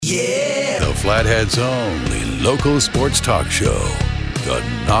Yeah! The Flathead's only local sports talk show. The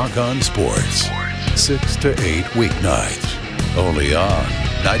Nach On Sports. 6 to 8 weeknights. Only on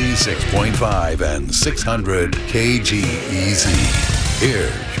 96.5 and 600 KGEZ.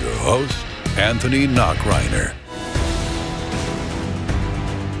 Here's your host, Anthony Nachreiner.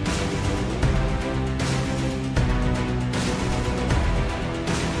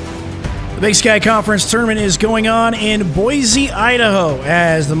 The Big Sky Conference tournament is going on in Boise, Idaho,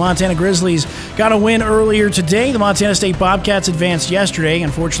 as the Montana Grizzlies got a win earlier today. The Montana State Bobcats advanced yesterday.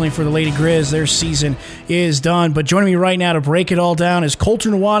 Unfortunately for the Lady Griz, their season is done. But joining me right now to break it all down is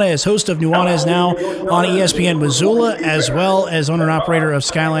Colter Nuanez, host of Nuanez Now on ESPN Missoula, as well as owner and operator of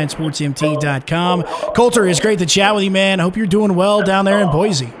Skyline SportsMT.com. Colter, it's great to chat with you, man. I hope you're doing well down there in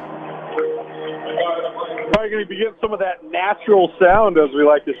Boise. Probably going to be getting some of that natural sound, as we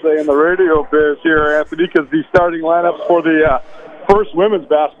like to say in the radio biz here, Anthony, because the starting lineups for the first women's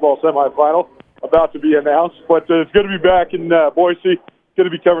basketball semifinal about to be announced. But it's good to be back in Boise. Good to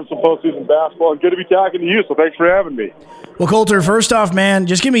be covering some postseason basketball, and good to be talking to you, so thanks for having me. Well, Colter, first off, man,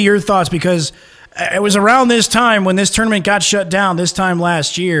 just give me your thoughts, because it was around this time when this tournament got shut down this time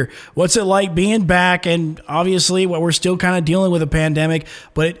last year. What's it like being back? And obviously, we're still kind of dealing with a pandemic,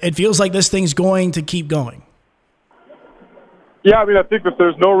 but it feels like this thing's going to keep going. Yeah, I mean, I think that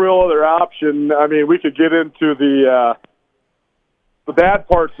there's no real other option. I mean, we could get into the bad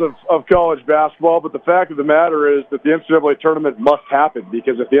parts of college basketball, but the fact of the matter is that the NCAA tournament must happen,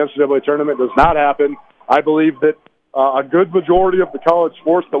 because if the NCAA tournament does not happen, I believe that a good majority of the college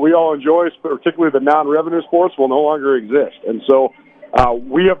sports that we all enjoy, particularly the non-revenue sports, will no longer exist. And so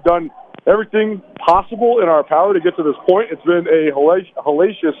we have done everything possible in our power to get to this point. It's been a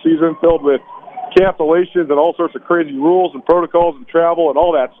hellacious season filled with cancellations and all sorts of crazy rules and protocols and travel and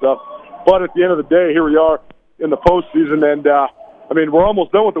all that stuff. But at the end of the day, here we are in the postseason, and I mean, we're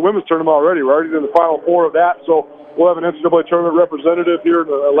almost done with the women's tournament already. We're already in the Final Four of that, so we'll have an NCAA tournament representative here in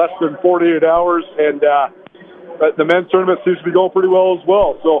less than 48 hours, and the men's tournament seems to be going pretty well as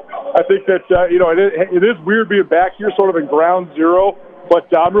well. So I think that, it is weird being back here sort of in ground zero, but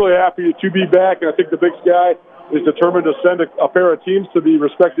I'm really happy to be back, and I think the Big Sky is determined to send a pair of teams to the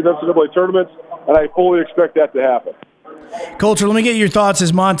respective NCAA tournaments, and I fully expect that to happen. Colter, let me get your thoughts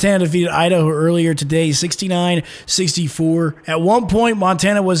as Montana defeated Idaho earlier today, 69-64. At one point,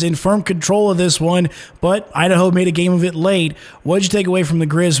 Montana was in firm control of this one, but Idaho made a game of it late. What did you take away from the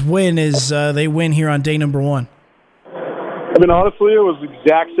Griz win as they win here on day number one? I mean, honestly, it was the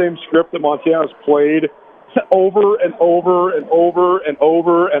exact same script that Montana's played over and over and over and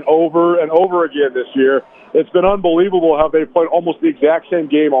over and over and over again this year. It's been unbelievable how they played almost the exact same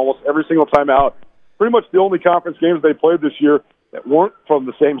game almost every single time out. Pretty much the only conference games they played this year that weren't from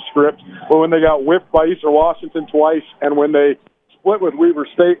the same script were when they got whipped by Eastern Washington twice, and when they split with Weber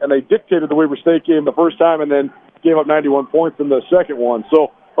State, and they dictated the Weber State game the first time and then gave up 91 points in the second one.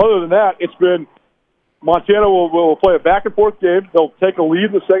 So other than that, it's been Montana will play a back-and-forth game. They'll take a lead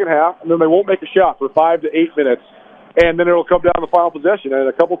in the second half, and then they won't make a shot for 5 to 8 minutes. And then it'll come down to the final possession. And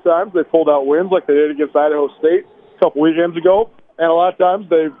a couple times they pulled out wins like they did against Idaho State a couple weekends ago. And a lot of times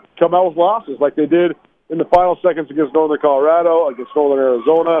they've come out with losses like they did in the final seconds against Northern Colorado, against Northern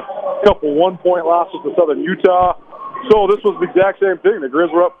Arizona, a couple one-point losses to Southern Utah. So this was the exact same thing. The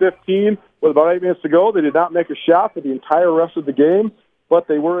Griz were up 15 with about 8 minutes to go. They did not make a shot for the entire rest of the game, but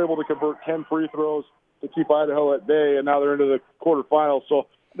they were able to convert 10 free throws to keep Idaho at bay, and now they're into the quarterfinals. So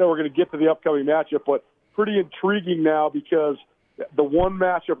I know we're going to get to the upcoming matchup, but pretty intriguing now, because the one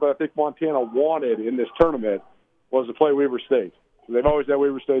matchup that I think Montana wanted in this tournament was to play Weber State. So they've always had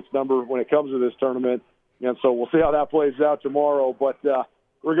Weber State's number when it comes to this tournament, and so we'll see how that plays out tomorrow. But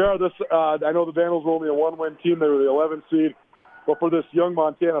regardless, I know the Vandals were only a one-win team. They were the 11th seed. But for this young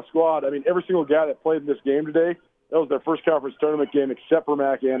Montana squad, I mean, every single guy that played in this game today, that was their first conference tournament game except for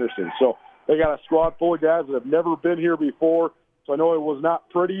Mac Anderson. So they got a squad full of guys that have never been here before. So I know it was not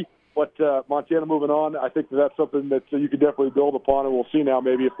pretty, but Montana moving on, I think that's something that you can definitely build upon, and we'll see now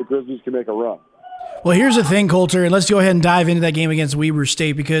maybe if the Grizzlies can make a run. Well, here's the thing, Colter, and let's go ahead and dive into that game against Weber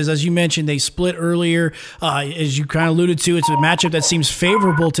State, because as you mentioned, they split earlier. As you kind of alluded to, it's a matchup that seems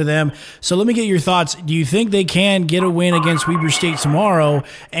favorable to them. So let me get your thoughts. Do you think they can get a win against Weber State tomorrow?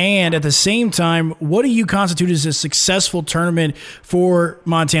 And at the same time, what do you constitute as a successful tournament for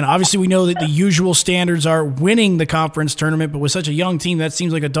Montana? Obviously, we know that the usual standards are winning the conference tournament, but with such a young team, that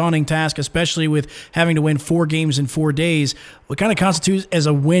seems like a daunting task, especially with having to win 4 games in 4 days. What kind of constitutes as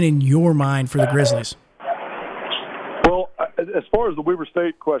a win in your mind for the Grizzlies? Well, as far as the Weber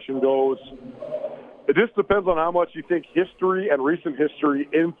State question goes, it just depends on how much you think history and recent history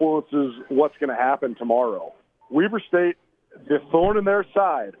influences what's going to happen tomorrow. Weber State the thorn in their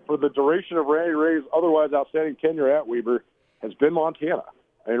side for the duration of Randy Ray's otherwise outstanding tenure at Weber has been Montana.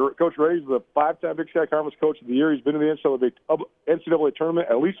 I mean, Coach Ray's the 5-time Big Sky Conference Coach of the Year. He's been in the NCAA tournament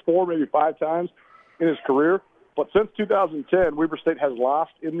at least 4, maybe 5 times in his career. But since 2010, Weber State has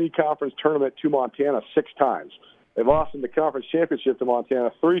lost in the conference tournament to Montana 6 times. They've lost in the conference championship to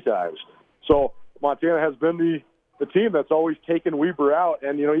Montana 3 times. So Montana has been the team that's always taken Weber out.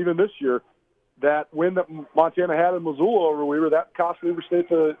 And, even this year, that win that Montana had in Missoula over Weber, that cost Weber State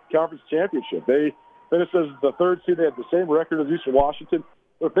the conference championship. They finished as the 3rd seed. They had the same record as Eastern Washington.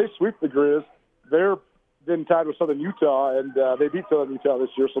 But if they sweep the Griz, they're then tied with Southern Utah, and they beat Southern Utah this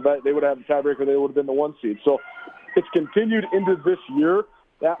year, so that they would have the tiebreaker. They would have been the 1 seed. So it's continued into this year.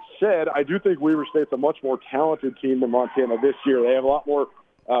 That said, I do think Weber State's a much more talented team than Montana this year. They have a lot more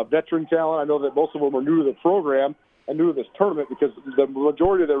veteran talent. I know that most of them are new to the program and new to this tournament because the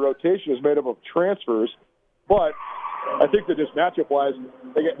majority of their rotation is made up of transfers. But I think that just matchup-wise,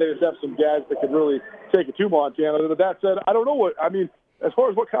 they just have some guys that could really take it to Montana. But that said, I don't know as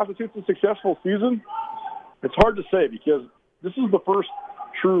far as what constitutes a successful season, it's hard to say because this is the first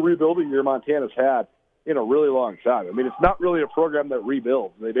true rebuilding year Montana's had in a really long time. I mean, it's not really a program that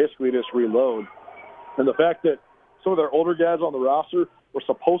rebuilds. They basically just reload. And the fact that some of their older guys on the roster were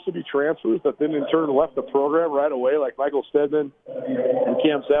supposed to be transfers that then in turn left the program right away, like Michael Stedman and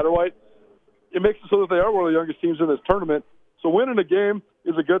Cam Satterwhite, it makes it so that they are one of the youngest teams in this tournament. So winning a game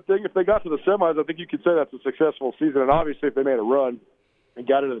is a good thing. If they got to the semis, I think you could say that's a successful season. And obviously if they made a run and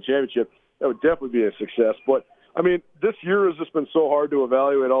got into the championship, that would definitely be a success. But, this year has just been so hard to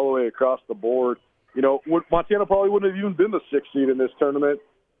evaluate all the way across the board. Montana probably wouldn't have even been the 6th seed in this tournament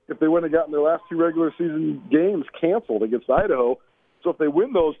if they wouldn't have gotten their last 2 regular season games canceled against Idaho. So if they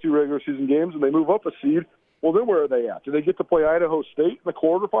win those 2 regular season games and they move up a seed, well, then where are they at? Do they get to play Idaho State in the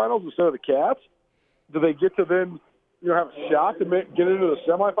quarterfinals instead of the Cats? Do they get to then have a shot to get into the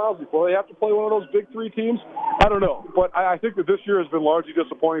semifinals before they have to play one of those big 3 teams? I don't know. But I think that this year has been largely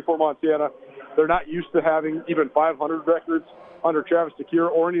disappointing for Montana. They're not used to having even 500 records under Travis DeCuire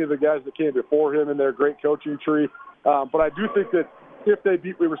or any of the guys that came before him in their great coaching tree. But I do think that if they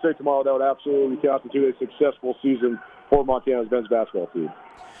beat Weber State tomorrow, that would absolutely constitute a successful season for Montana's men's basketball team.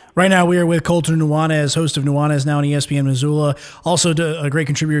 Right now, we are with Colter Nuanez, host of Nuanez now on ESPN Missoula. Also, a great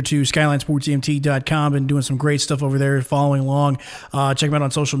contributor to SkylineSportsEMT.com. Been doing some great stuff over there, following along. Check them out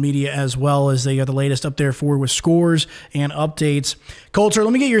on social media as well, as they got the latest up there for with scores and updates. Colter,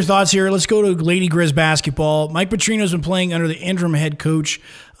 let me get your thoughts here. Let's go to Lady Griz basketball. Mike Petrino's been playing under the interim head coach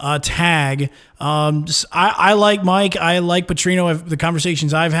tag. I like Mike. I like Petrino. The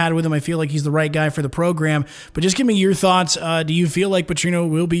conversations I've had with him, I feel like he's the right guy for the program. But just give me your thoughts. Do you feel like Petrino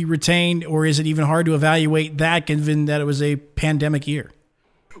will be retained, or is it even hard to evaluate that given that it was a pandemic year?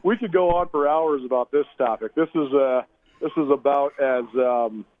 We could go on for hours about this topic. This is about as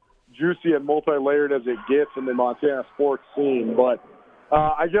juicy and multi-layered as it gets in the Montana sports scene. But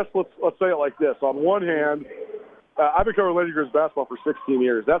I guess let's say it like this. On one hand, I've been covering Lady Griz basketball for 16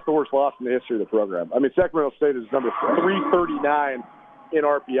 years. That's the worst loss in the history of the program. Sacramento State is number 339 in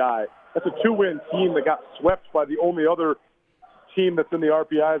RPI. That's a 2-win team that got swept by the only other team that's in the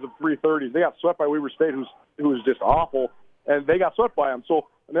RPIs of 330s. They got swept by Weber State, who was just awful, and they got swept by them. So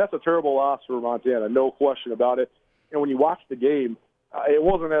that's a terrible loss for Montana, no question about it. And when you watch the game, it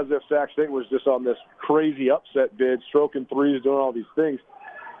wasn't as if Sac State was just on this crazy upset bid, stroking threes, doing all these things.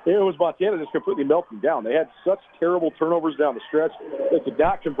 It was Montana just completely melting down. They had such terrible turnovers down the stretch. They could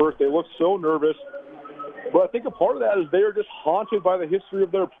not convert. They looked so nervous. But I think a part of that is they are just haunted by the history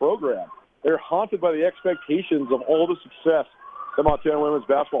of their program. They're haunted by the expectations of all the success that Montana women's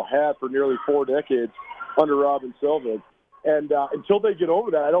basketball had for nearly 4 decades under Robin Selvig. And until they get over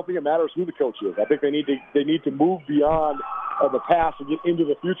that, I don't think it matters who the coach is. I think they need to move beyond the past and get into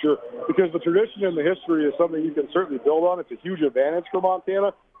the future, because the tradition and the history is something you can certainly build on. It's a huge advantage for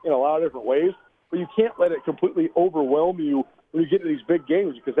Montana in a lot of different ways, but you can't let it completely overwhelm you when you get into these big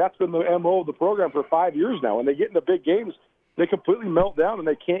games, because that's been the MO of the program for 5 years now. When they get into big games, they completely melt down and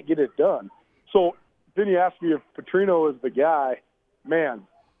they can't get it done. So then you ask me if Petrino is the guy. Man,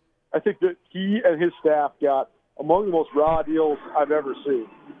 I think that he and his staff got among the most raw deals I've ever seen.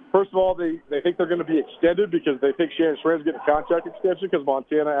 First of all, they think they're going to be extended because they think Shannon Schrader's getting a contract extension because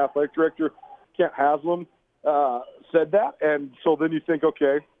Montana Athletic Director Kent Haslam said that. And so then you think,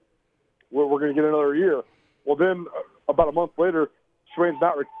 okay, we're going to get another year. Well, then about a month later, Schrader's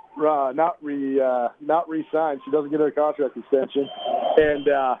not re-signed. She doesn't get her contract extension. And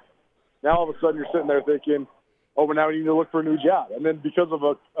now all of a sudden you're sitting there thinking, oh, but now we need to look for a new job. And then because of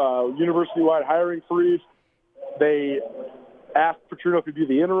a university-wide hiring freeze, they asked Petrino if he'd be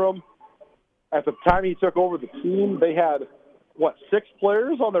the interim. At the time he took over the team, they had 6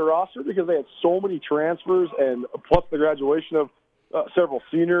 players on their roster because they had so many transfers and plus the graduation of several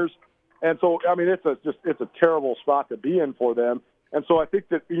seniors. And so, I mean, it's a terrible spot to be in for them. And so I think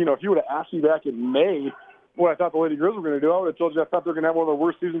that, if you would have asked me back in May what I thought the Lady Griz were going to do, I would have told you I thought they were going to have one of the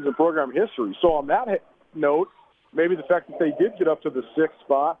worst seasons in program history. So on that note, maybe the fact that they did get up to the 6th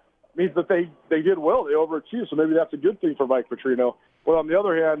spot means that they did well. They overachieved, so maybe that's a good thing for Mike Petrino. But on the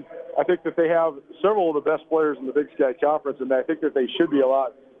other hand, I think that they have several of the best players in the Big Sky Conference, and I think that they should be a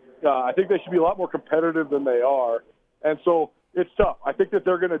lot more competitive than they are. And so it's tough. I think that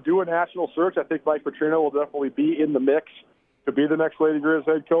they're going to do a national search. I think Mike Petrino will definitely be in the mix to be the next Lady Griz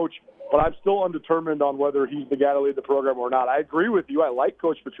head coach. But I'm still undetermined on whether he's the guy to lead the program or not. I agree with you. I like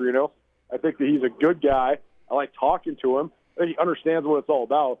Coach Petrino. I think that he's a good guy. I like talking to him. I think he understands what it's all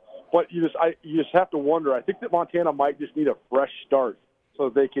about. But you just have to wonder. I think that Montana might just need a fresh start so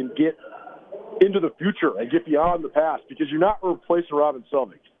that they can get into the future and get beyond the past, because you're not replacing Robin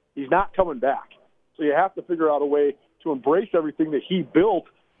Selvig. He's not coming back. So you have to figure out a way to embrace everything that he built,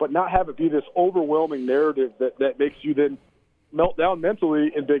 but not have it be this overwhelming narrative that makes you then melt down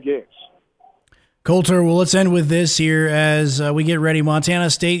mentally in big games. Colter, well, let's end with this here as we get ready. Montana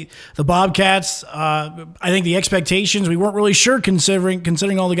State, the Bobcats, I think the expectations, we weren't really sure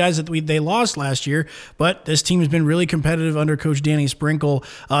considering all the guys that they lost last year, but this team has been really competitive under Coach Danny Sprinkle.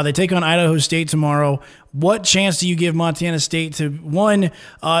 They take on Idaho State tomorrow. What chance do you give Montana State to, one,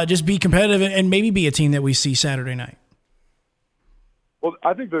 just be competitive and maybe be a team that we see Saturday night? Well,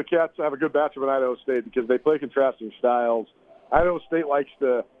 I think the Cats have a good matchup in Idaho State because they play contrasting styles. Idaho State likes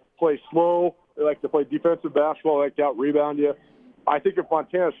to play slow. They like to play defensive basketball. They like to out-rebound you. I think if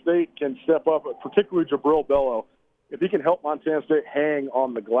Montana State can step up, particularly Jabril Bello, if he can help Montana State hang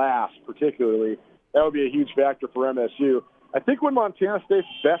on the glass particularly, that would be a huge factor for MSU. I think when Montana State's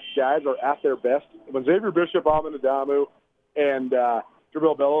best guys are at their best, when Xavier Bishop, Amin Adamu, and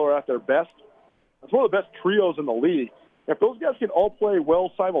Jabril Bello are at their best, it's one of the best trios in the league. If those guys can all play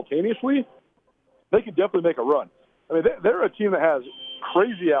well simultaneously, they can definitely make a run. I mean, they're a team that has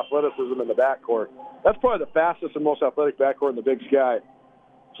crazy athleticism in the backcourt. That's probably the fastest and most athletic backcourt in the Big Sky.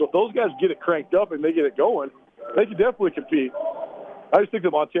 So if those guys get it cranked up and they get it going, they can definitely compete. I just think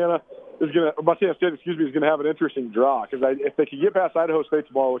that Montana State is going to have an interesting draw because if they can get past Idaho State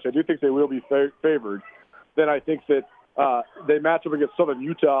tomorrow, which I do think they will be favored, then I think that they match up against Southern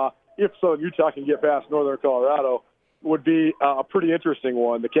Utah. If Southern Utah can get past Northern Colorado, would be a pretty interesting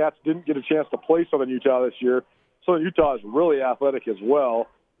one. The Cats didn't get a chance to play Southern Utah this year. Southern Utah is really athletic as well,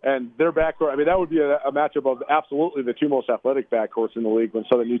 and their backcourt, I mean, that would be a matchup of absolutely the two most athletic backcourts in the league when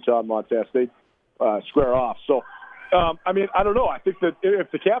Southern Utah and Montana State square off. So, I mean, I don't know. I think that if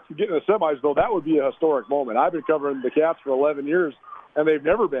the Cats could get in the semis, though, that would be a historic moment. I've been covering the Cats for 11 years, and they've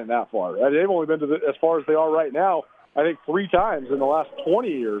never been that far. They've only been as far as they are right now, I think, 3 times in the last 20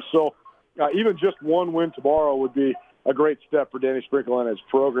 years. So even just one win tomorrow would be a great step for Danny Sprinkle and his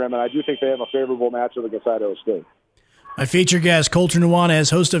program, and I do think they have a favorable matchup against Idaho State. My featured guest, Colter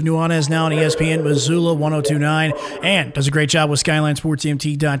Nuanez, host of Nuanez now on ESPN Missoula 102.9, and does a great job with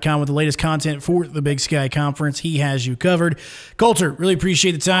SkylineSportsMT.com with the latest content for the Big Sky Conference. He has you covered. Colter, really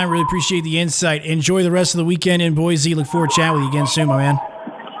appreciate the time, really appreciate the insight. Enjoy the rest of the weekend in Boise. Look forward to chatting with you again soon, my man.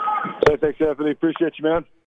 Hey, thanks, Anthony. Appreciate you, man.